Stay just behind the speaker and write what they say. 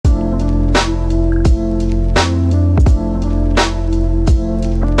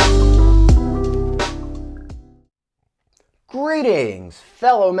Greetings,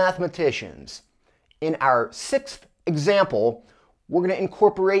 fellow mathematicians. In our sixth example, we're going to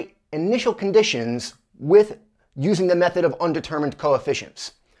incorporate initial conditions with using the method of undetermined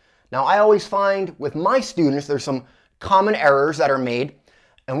coefficients. Now, I always find with my students there's some common errors that are made,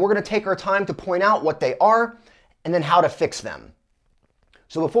 and we're going to take our time to point out what they are and then how to fix them.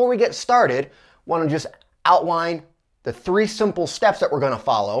 So before we get started, I want to just outline the three simple steps that we're going to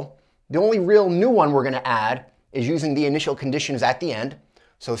follow. The only real new one we're going to add is using the initial conditions at the end.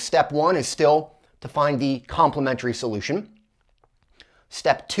 So step one is still to find the complementary solution.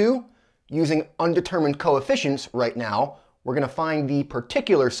 Step two, using undetermined coefficients right now, we're going to find the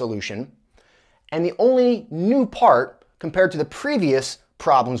particular solution. And the only new part compared to the previous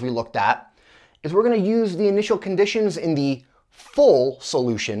problems we looked at is we're going to use the initial conditions in the full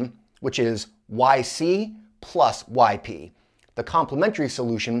solution, which is yc plus yp, the complementary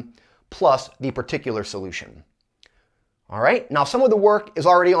solution plus the particular solution. All right, now some of the work is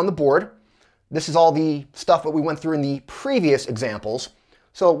already on the board. This is all the stuff that we went through in the previous examples.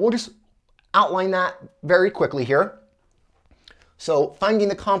 So we'll just outline that very quickly here. So finding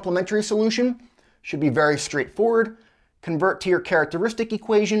the complementary solution should be very straightforward. Convert to your characteristic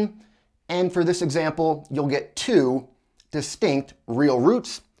equation, and for this example, you'll get two distinct real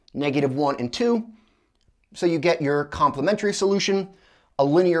roots, -1 and 2. So you get your complementary solution, a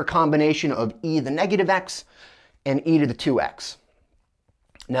linear combination of e to the negative x and e to the 2x.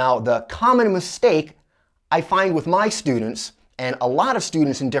 Now, the common mistake I find with my students, and a lot of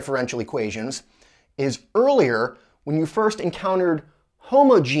students in differential equations, is earlier when you first encountered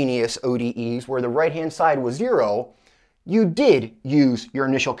homogeneous ODEs where the right-hand side was 0, you did use your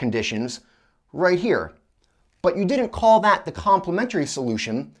initial conditions right here. But you didn't call that the complementary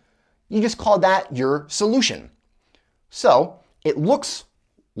solution, you just called that your solution. So it looks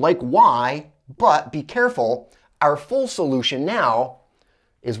like y, but be careful, our full solution now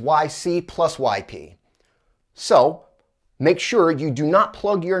is yc plus yp. So make sure you do not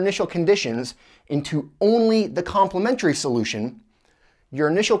plug your initial conditions into only the complementary solution. Your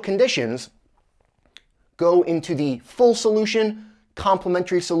initial conditions go into the full solution,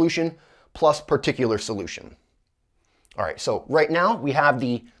 complementary solution, plus particular solution. All right, so right now we have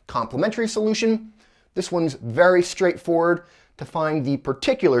the complementary solution. This one's very straightforward to find the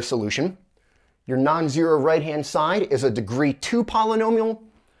particular solution. Your non-zero right-hand side is a degree 2 polynomial,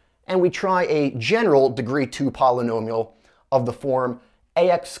 and we try a general degree 2 polynomial of the form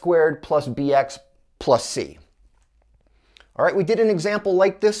ax squared plus bx plus c. All right, we did an example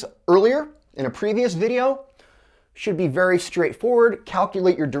like this earlier in a previous video. Should be very straightforward.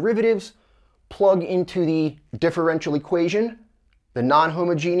 Calculate your derivatives, plug into the differential equation, the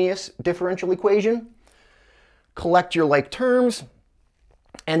non-homogeneous differential equation, collect your like terms,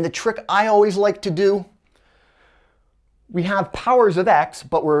 and the trick I always like to do, we have powers of x,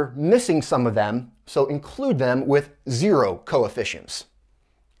 but we're missing some of them, so include them with 0 coefficients.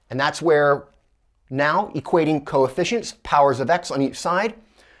 And that's where now, equating coefficients, powers of x on each side,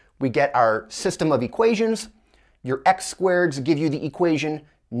 we get our system of equations. Your x squareds give you the equation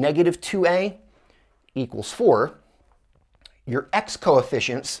 -2a equals 4. Your x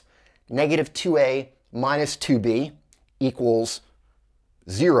coefficients, -2a minus 2b equals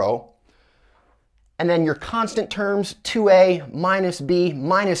 0. And then your constant terms, 2a minus b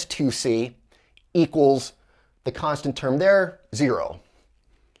minus 2c equals the constant term there, 0.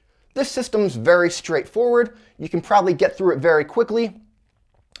 This system's very straightforward. You can probably get through it very quickly.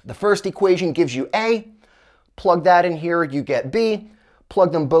 The first equation gives you a. Plug that in here, you get b.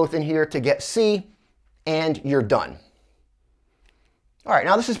 Plug them both in here to get c, and you're done. All right,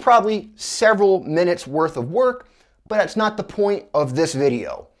 now this is probably several minutes worth of work, but that's not the point of this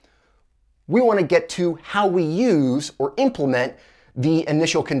video. We want to get to how we use or implement the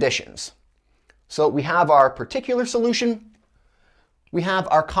initial conditions. So we have our particular solution, we have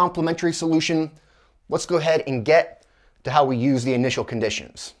our complementary solution. Let's go ahead and get to how we use the initial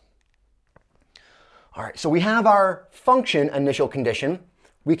conditions. All right, so we have our function initial condition.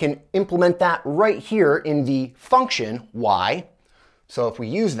 We can implement that right here in the function y. So if we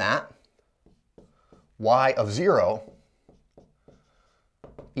use that, y of 0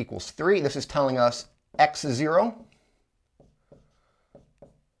 equals 3. This is telling us x is 0.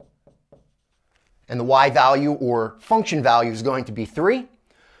 And the y value or function value is going to be 3.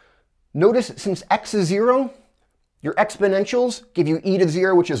 Notice since x is 0, your exponentials give you e to the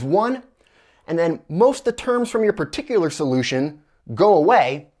 0, which is 1. And then most of the terms from your particular solution go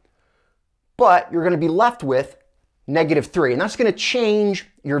away, but you're going to be left with -3. And that's going to change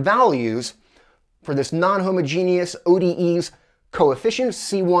your values for this non-homogeneous ODE's coefficients,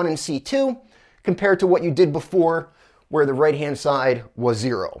 C1 and C2, compared to what you did before where the right-hand side was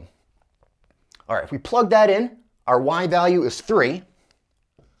 0. All right, if we plug that in, our y value is 3.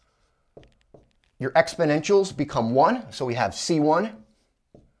 Your exponentials become 1, so we have c1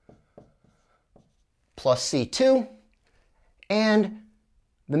 plus c2. And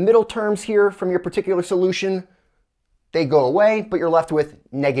the middle terms here from your particular solution, they go away, but you're left with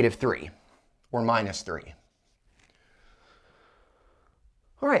 -3 or -3.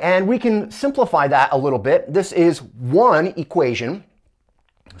 All right, and we can simplify that a little bit. This is one equation,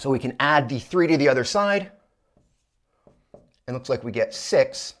 so we can add the 3 to the other side. It looks like we get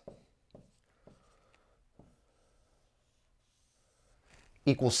 6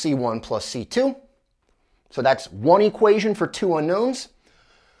 equals c1 plus c2. So that's one equation for two unknowns.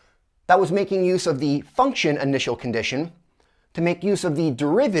 That was making use of the function initial condition. To make use of the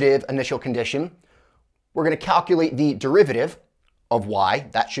derivative initial condition, we're going to calculate the derivative of y.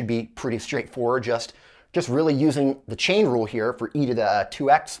 That should be pretty straightforward, just really using the chain rule here for e to the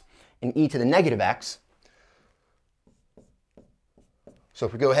 2x and e to the negative x. So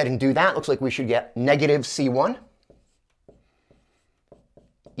if we go ahead and do that, looks like we should get negative c1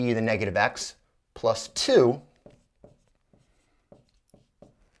 e to the negative x plus 2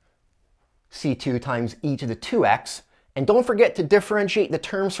 c2 times e to the 2x. And don't forget to differentiate the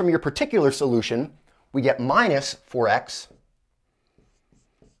terms from your particular solution. We get minus 4x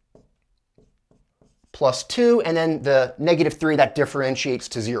plus 2, and then the -3, that differentiates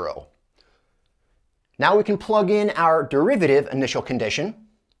to 0. Now we can plug in our derivative initial condition.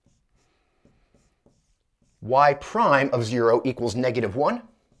 Y prime of 0 equals -1.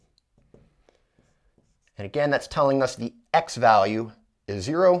 And again, that's telling us the x value is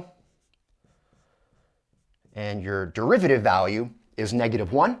 0. And your derivative value is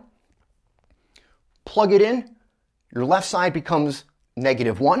 -1. Plug it in. Your left side becomes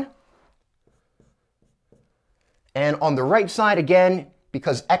 -1. And on the right side, again,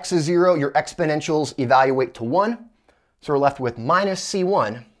 because x is 0, your exponentials evaluate to 1. So we're left with minus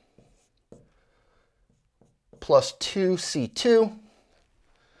c1 plus 2c2.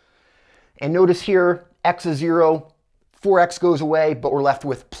 And notice here, x is 0, 4x goes away, but we're left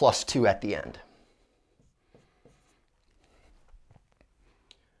with plus 2 at the end.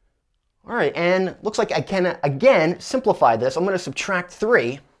 All right, and looks like I can, again, simplify this. I'm going to subtract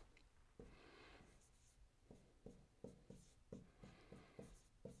 3.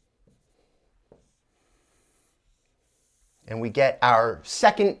 And we get our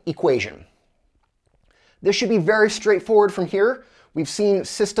second equation. This should be very straightforward from here. We've seen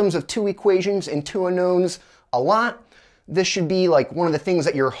systems of two equations and two unknowns a lot. This should be like one of the things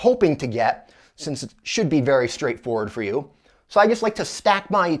that you're hoping to get, since it should be very straightforward for you. So I just like to stack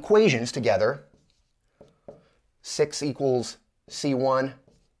my equations together. 6 equals c1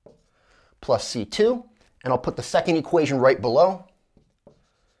 plus c2. And I'll put the second equation right below.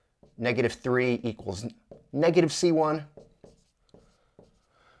 -3 equals -c1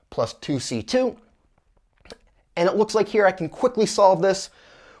 plus 2c2. And it looks like here I can quickly solve this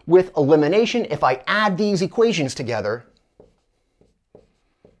with elimination. If I add these equations together,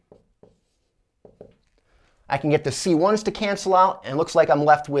 I can get the c1s to cancel out, and it looks like I'm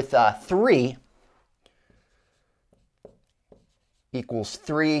left with 3 equals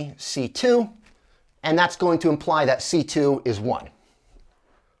 3c2, and that's going to imply that c2 is 1.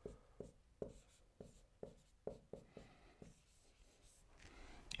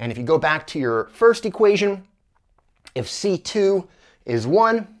 And if you go back to your first equation, if c2 is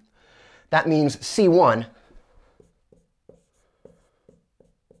 1, that means c1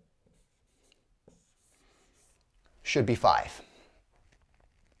 should be 5.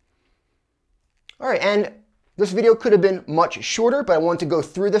 All right, and this video could have been much shorter, but I wanted to go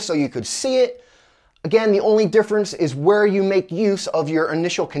through this so you could see it. Again, the only difference is where you make use of your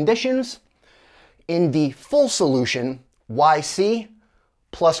initial conditions. In the full solution, yc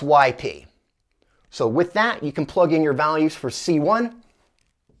plus yp. So with that, you can plug in your values for c1.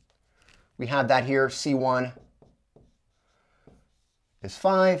 We have that here, c1 is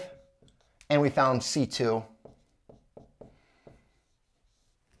 5, and we found c2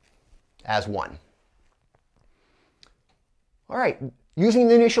 as 1. All right, using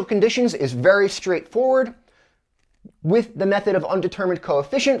the initial conditions is very straightforward with the method of undetermined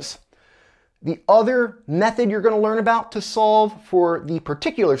coefficients. The other method you're going to learn about to solve for the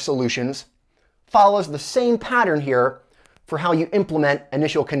particular solutions follows the same pattern here for how you implement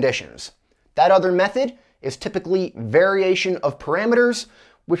initial conditions. That other method is typically variation of parameters,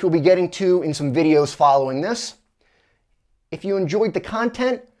 which we'll be getting to in some videos following this. If you enjoyed the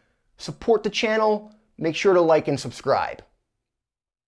content, support the channel, make sure to like and subscribe.